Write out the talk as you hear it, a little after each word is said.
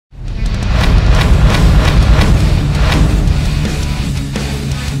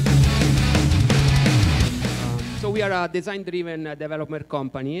are a design-driven development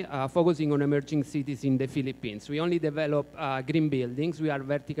company focusing on emerging cities in the Philippines. We only develop green buildings. We are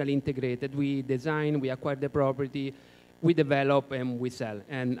vertically integrated. We design, we acquire the property, we develop, and we sell.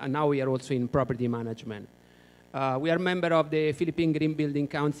 And now we are also in property management. We are a member of the Philippine Green Building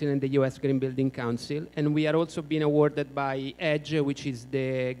Council and the US Green Building Council. And we are also being awarded by EDGE, which is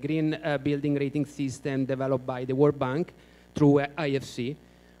the green building rating system developed by the World Bank through IFC.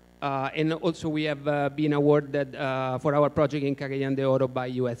 And also we have been awarded for our project in Cagayan de Oro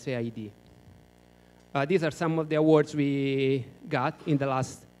by USAID. These are some of the awards we got in the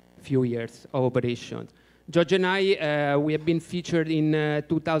last few years of operations. George and I, we have been featured in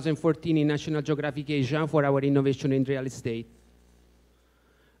 2014 in National Geographic Asia for our innovation in real estate.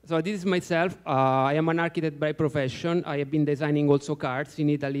 So this is myself. I am an architect by profession. I have been designing also cars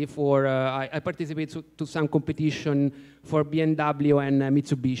in Italy for, I participate to some competition for BMW and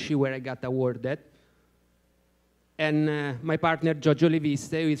Mitsubishi where I got awarded. And my partner, Giorgio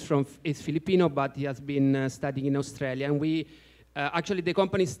Leviste, is Filipino, but he has been studying in Australia. And we, actually the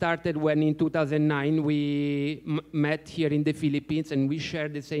company started when in 2009 we met here in the Philippines and we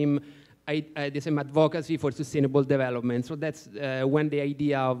shared the same advocacy for sustainable development. So that's when the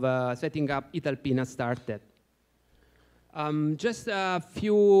idea of setting up Italpinas started. Just a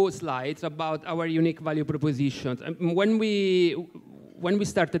few slides about our unique value propositions. When we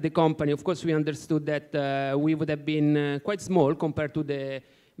started the company, of course, we understood that we would have been quite small compared to the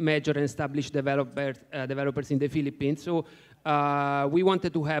major and established developers in the Philippines. So we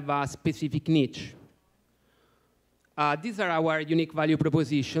wanted to have a specific niche. These are our unique value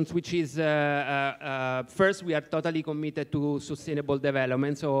propositions, which is, first, we are totally committed to sustainable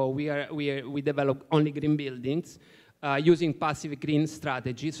development. So we develop only green buildings using passive green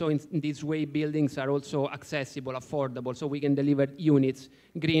strategy. So in this way, buildings are also accessible, affordable, so we can deliver units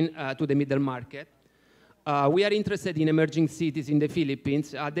green to the middle market. We are interested in emerging cities in the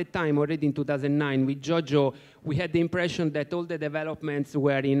Philippines. At that time, already in 2009, with Giorgio, we had the impression that all the developments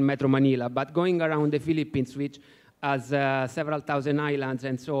were in Metro Manila. But going around the Philippines, which has several thousand islands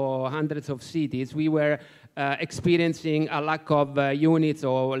and so hundreds of cities, we were experiencing a lack of units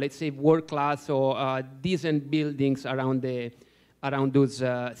or, let's say, world-class or decent buildings around those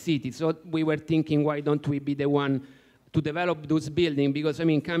cities. So we were thinking, why don't we be the one to develop those buildings? Because, I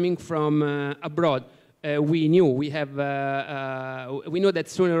mean, coming from abroad, we know that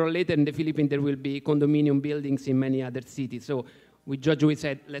sooner or later in the Philippines there will be condominium buildings in many other cities. So with Giorgio, we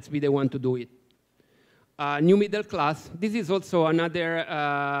said, let's be the one to do it. New middle class. This is also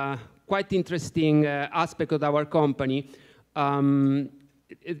another quite interesting aspect of our company.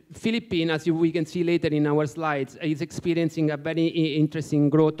 Philippines, as we can see later in our slides, is experiencing a very interesting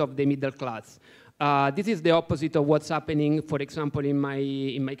growth of the middle class. This is the opposite of what's happening, for example, in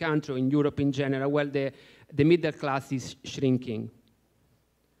my country, in Europe in general, where the middle class is shrinking.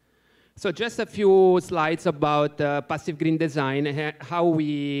 So just a few slides about passive green design, how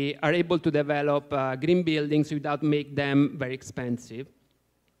we are able to develop green buildings without making them very expensive.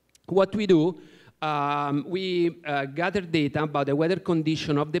 What we do, we gather data about the weather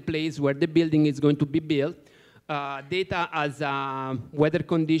condition of the place where the building is going to be built. Data as weather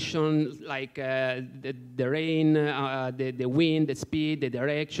conditions like the rain, the wind, the speed, the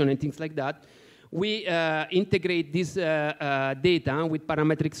direction, and things like that. We integrate this data with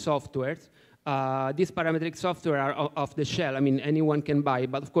parametric softwares. These parametric software are off the shelf. I mean, anyone can buy,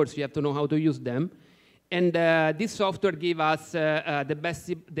 but of course you have to know how to use them. And this software gives us a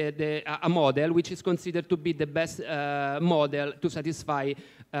model which is considered to be the best model to satisfy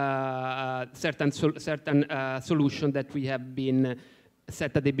certain solution that we have been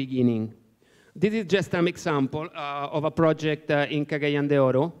set at the beginning. This is just an example of a project in Cagayan de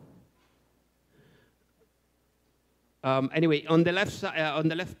Oro. Anyway, on the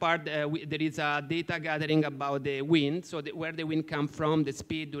left part, there is data gathering about the wind, so where the wind comes from, the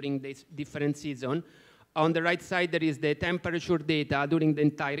speed during this different season. On the right side, there is the temperature data during the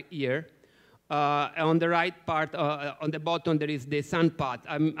entire year. On the right part, on the bottom, there is the sun path.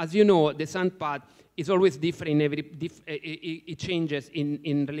 As you know, the sun path is always different. It changes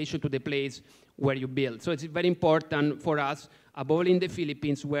in relation to the place where you build. So it's very important for us, above all in the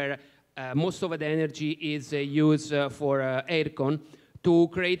Philippines, where most of the energy is used for aircon, to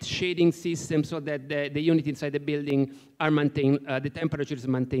create shading systems so that the unit inside the building are maintained, the temperature is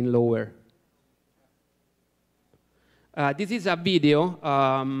maintained lower. This is a video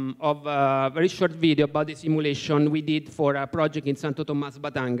of a very short video about the simulation we did for a project in Santo Tomas,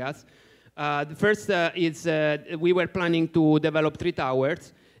 Batangas. The first is we were planning to develop 3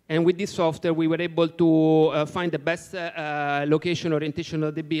 towers, and with this software we were able to find the best location orientation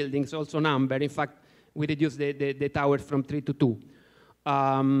of the buildings, also number. In fact, We reduce the towers from 3 to 2.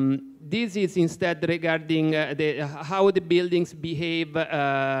 This is instead regarding how the buildings behave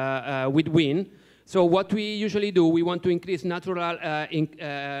with wind. So what we usually do, we want to increase natural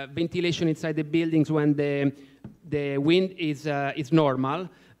ventilation inside the buildings when the wind is normal,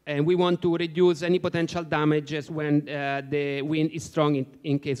 and we want to reduce any potential damages when the wind is strong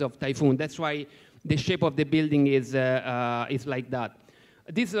in case of typhoon. That's why the shape of the building is like that.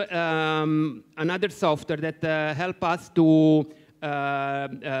 This is another software that helps us to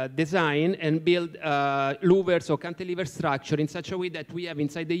design and build louvers or cantilever structure in such a way that we have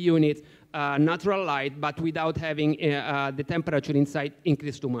inside the unit natural light, but without having the temperature inside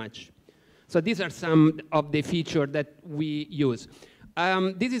increase too much. So these are some of the features that we use.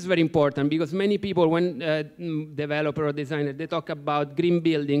 This is very important because many people, when developer or designer, they talk about green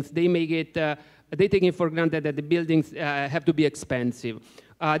buildings, they make it, they take it for granted that the buildings have to be expensive.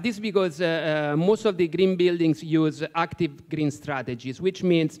 This is because most of the green buildings use active green strategies, which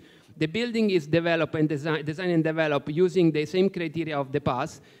means the building is developed and designed and developed using the same criteria of the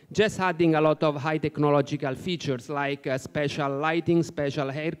past, just adding a lot of high technological features like special lighting, special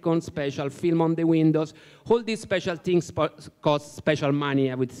aircon, special film on the windows. All these special things cost special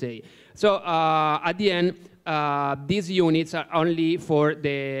money, I would say. So at the end, these units are only for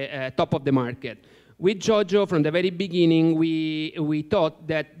the top of the market. With Jojo, from the very beginning, we thought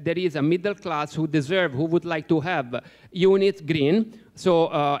that there is a middle class who would like to have units green, so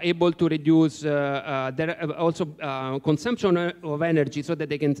able to reduce their also consumption of energy so that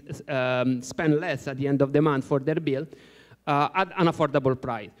they can spend less at the end of the month for their bill at an affordable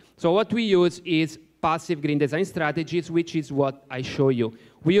price. So what we use is passive green design strategies, which is what I show you.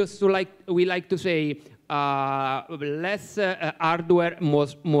 We like to say less hardware,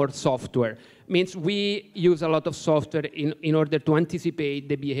 more software. Means we use a lot of software in order to anticipate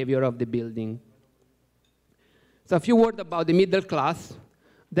the behavior of the building. So a few words about the middle class.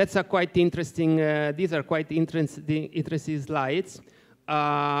 That's a quite interesting, these are quite interesting slides.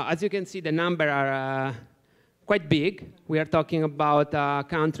 As you can see, the numbers are quite big. We are talking about a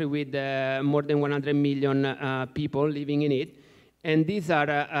country with more than 100 million people living in it. And these are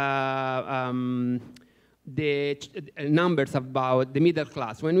the numbers about the middle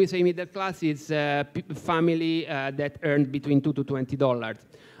class. When we say middle class, it's family that earn between $2 to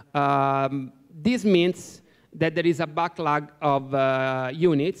 $20. This means that there is a backlog of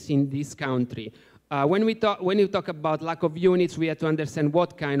units in this country. When you talk about lack of units, we have to understand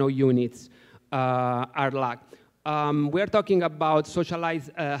what kind of units are lacked. We are talking about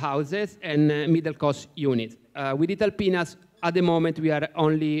socialized houses and middle-cost units. With Italpinas, at the moment, we are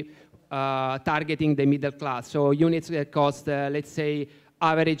only targeting the middle class. So units that cost, let's say,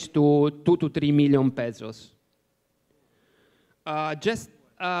 average to 2 to 3 million pesos.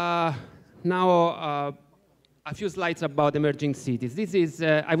 Now, a few slides about emerging cities. This is,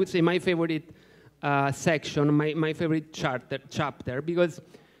 I would say, my favorite section, my favorite chapter, because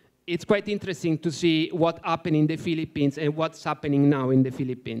it's quite interesting to see what happened in the Philippines and what's happening now in the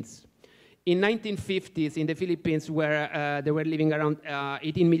Philippines. In 1950s, in the Philippines, where there were living around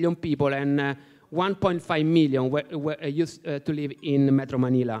 18 million people, and 1.5 million were used to live in Metro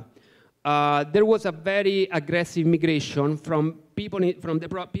Manila. There was a very aggressive migration from people from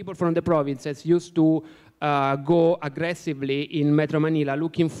the provinces used to go aggressively in Metro Manila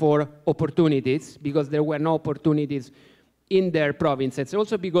looking for opportunities because there were no opportunities in their provinces.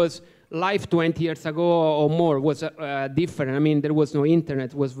 Also because life 20 years ago or more was different. I mean, there was no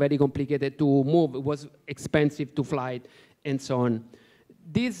internet. It was very complicated to move. It was expensive to fly and so on.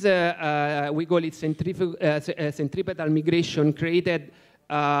 This, we call it centripetal migration, created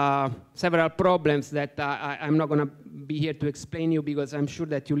several problems that I'm not going to be here to explain you because I'm sure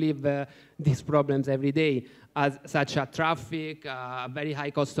that you live these problems every day, such as traffic, very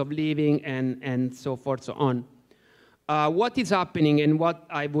high cost of living, and so forth, so on. What is happening and what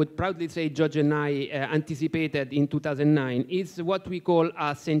I would proudly say George and I anticipated in 2009 is what we call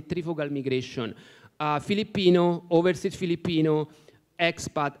a centrifugal migration. Filipino, overseas Filipino,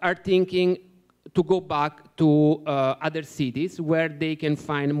 expat are thinking to go back to other cities where they can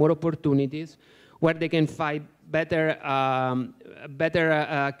find more opportunities, where they can find better,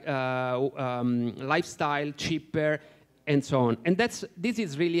 lifestyle, cheaper, and so on. And this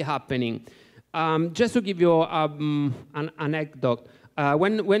is really happening. Just to give you an anecdote,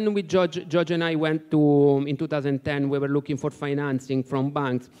 when we George and I went to, in 2010, we were looking for financing from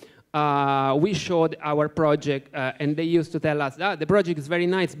banks. We showed our project, and they used to tell us, the project is very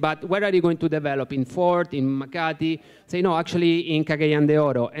nice, but where are you going to develop? In Fort, in Makati? Say, no, actually in Cagayan de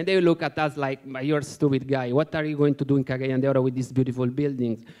Oro. And they look at us like, you're a stupid guy. What are you going to do in Cagayan de Oro with these beautiful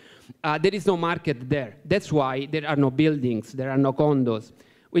buildings? there is no market there. That's why there are no buildings, there are no condos.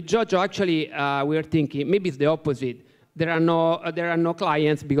 With Giorgio, actually, we are thinking maybe it's the opposite. There are no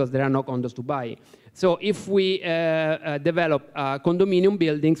clients because there are no condos to buy. So if we develop condominium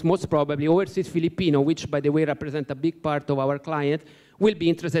buildings, most probably overseas Filipino, which by the way represent a big part of our clients, will be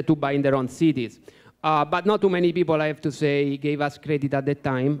interested to buy in their own cities. But not too many people, I have to say, gave us credit at that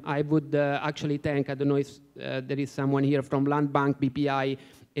time. I would actually thank, I don't know if there is someone here from Land Bank, BPI,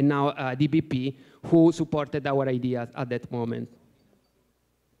 and now DBP, who supported our ideas at that moment.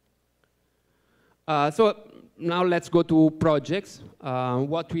 So now let's go to projects,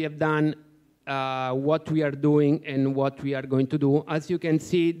 what we have done, what we are doing, and what we are going to do. As you can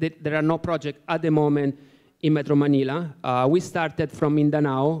see, there are no projects at the moment in Metro Manila. We started from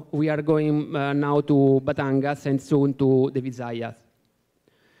Mindanao. We are going now to Batangas and soon to the Visayas.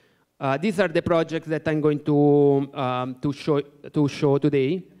 These are the projects that I'm going to show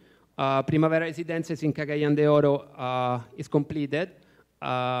today. Primavera Residences in Cagayan de Oro is completed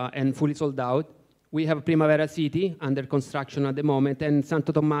and fully sold out. We have Primavera City under construction at the moment, and in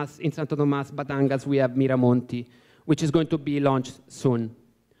Santo Tomas, Batangas, we have Miramonte, which is going to be launched soon.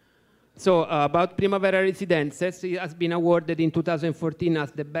 So about Primavera Residences, it has been awarded in 2014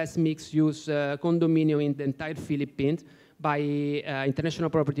 as the best mixed-use condominium in the entire Philippines by International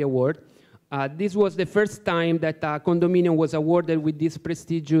Property Award. This was the first time that a condominium was awarded with this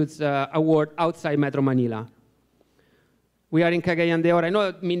prestigious award outside Metro Manila. We are in Cagayan de Oro. I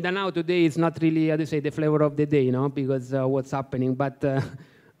know Mindanao today is not really, how to say, the flavor of the day, no, because what's happening, but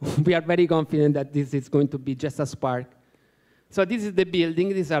we are very confident that this is going to be just a spark. So this is the building.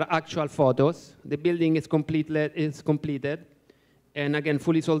 These are actual photos. The building is completed, and again,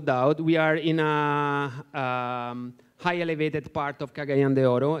 fully sold out. We are in a high elevated part of Cagayan de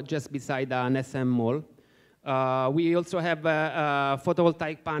Oro, just beside an SM mall. We also have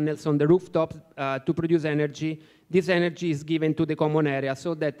photovoltaic panels on the rooftops to produce energy. This energy is given to the common area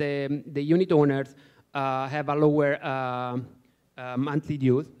so that the unit owners have a lower monthly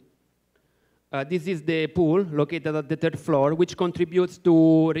dues. This is the pool located at the third floor, which contributes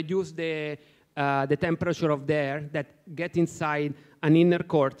to reduce the temperature of the air that gets inside an inner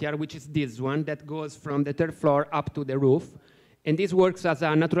courtyard, which is this one, that goes from the third floor up to the roof. And this works as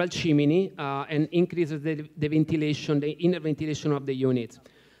a natural chimney and increases the ventilation, the inner ventilation of the units.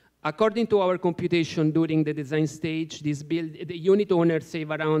 According to our computation during the design stage, the unit owners save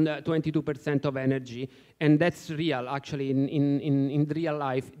around 22% of energy, and that's real, actually, in real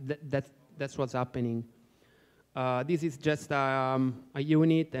life, that's what's happening. This is just a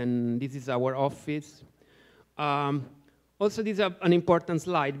unit, and this is our office. Also, this is an important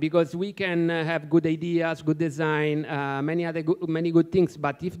slide because we can have good ideas, good design, many good things,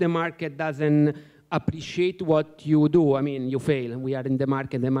 but if the market doesn't appreciate what you do, I mean, you fail. We are in the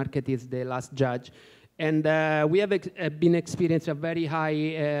market is the last judge. And we have been experiencing a very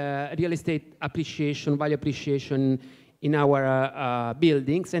high real estate appreciation, value appreciation in our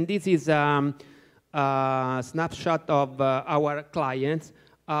buildings. And this is a snapshot of our clients.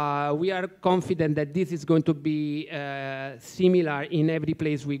 We are confident that this is going to be similar in every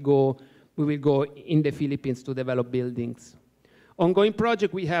place we go. We will go in the Philippines to develop buildings. Ongoing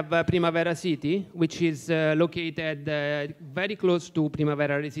project, we have Primavera City, which is located very close to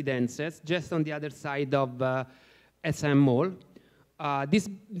Primavera Residences, just on the other side of SM Mall.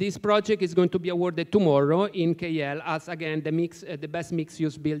 This project is going to be awarded tomorrow in KL as, again, the best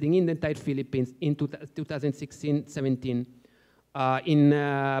mixed-use building in the entire Philippines in 2016-17 in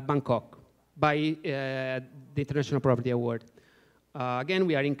Bangkok by the International Property Award. Again,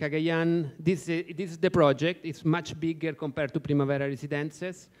 we are in Cagayan. This is the project. It's much bigger compared to Primavera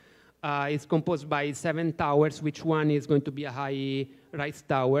Residences. It's composed by 7 towers, which one is going to be a high-rise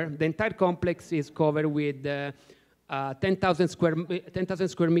tower. The entire complex is covered with 10,000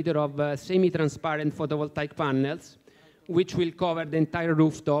 square meters of semi-transparent photovoltaic panels, which will cover the entire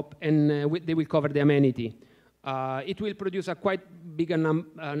rooftop, and they will cover the amenity. It will produce a quite big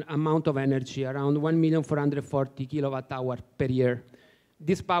amount of energy, around 1,440,000 kilowatt-hours per year.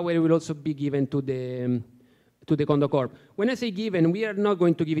 This power will also be given to the Condo Corp. When I say given, we are not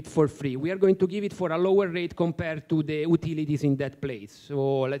going to give it for free. We are going to give it for a lower rate compared to the utilities in that place.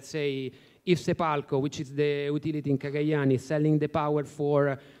 So let's say if Sepalco, which is the utility in Cagayan, is selling the power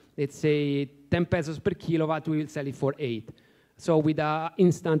for, let's say, 10 pesos per kilowatt, we will sell it for 8. So with an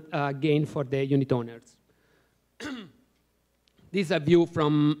instant gain for the unit owners. This is a view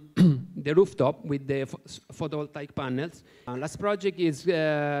from the rooftop with the photovoltaic panels. Last project is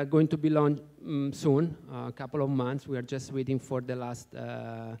going to be launched soon, a couple of months. We are just waiting for the last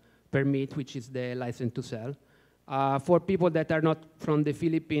permit, which is the license to sell. For people that are not from the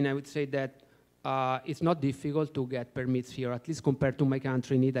Philippines, I would say that it's not difficult to get permits here, at least compared to my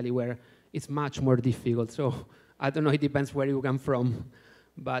country in Italy, where it's much more difficult. So I don't know, it depends where you come from.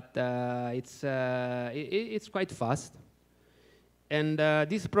 But it's quite fast. And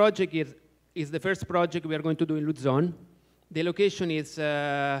this project is the first project we are going to do in Luzon. The location is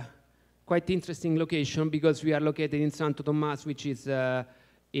quite interesting location because we are located in Santo Tomas, which is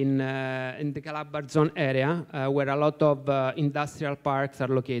in the Calabar zone area, where a lot of industrial parks are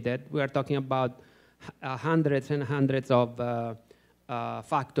located. We are talking about hundreds and hundreds of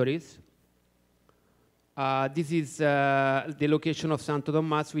factories. This is the location of Santo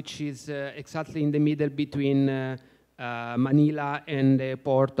Tomas, which is exactly in the middle between Manila and the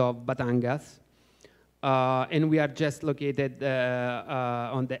port of Batangas. And we are just located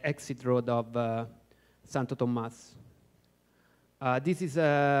on the exit road of Santo Tomas. This is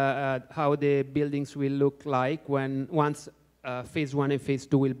how the buildings will look like once phase 1 and phase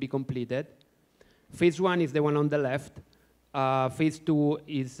 2 will be completed. Phase 1 is the one on the left. Phase 2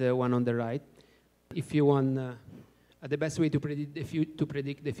 is the one on the right. If you want, the best way to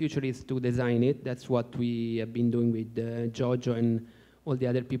predict the future is to design it. That's what we have been doing with Giorgio and all the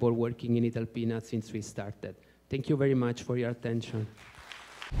other people working in Italpina since we started. Thank you very much for your attention.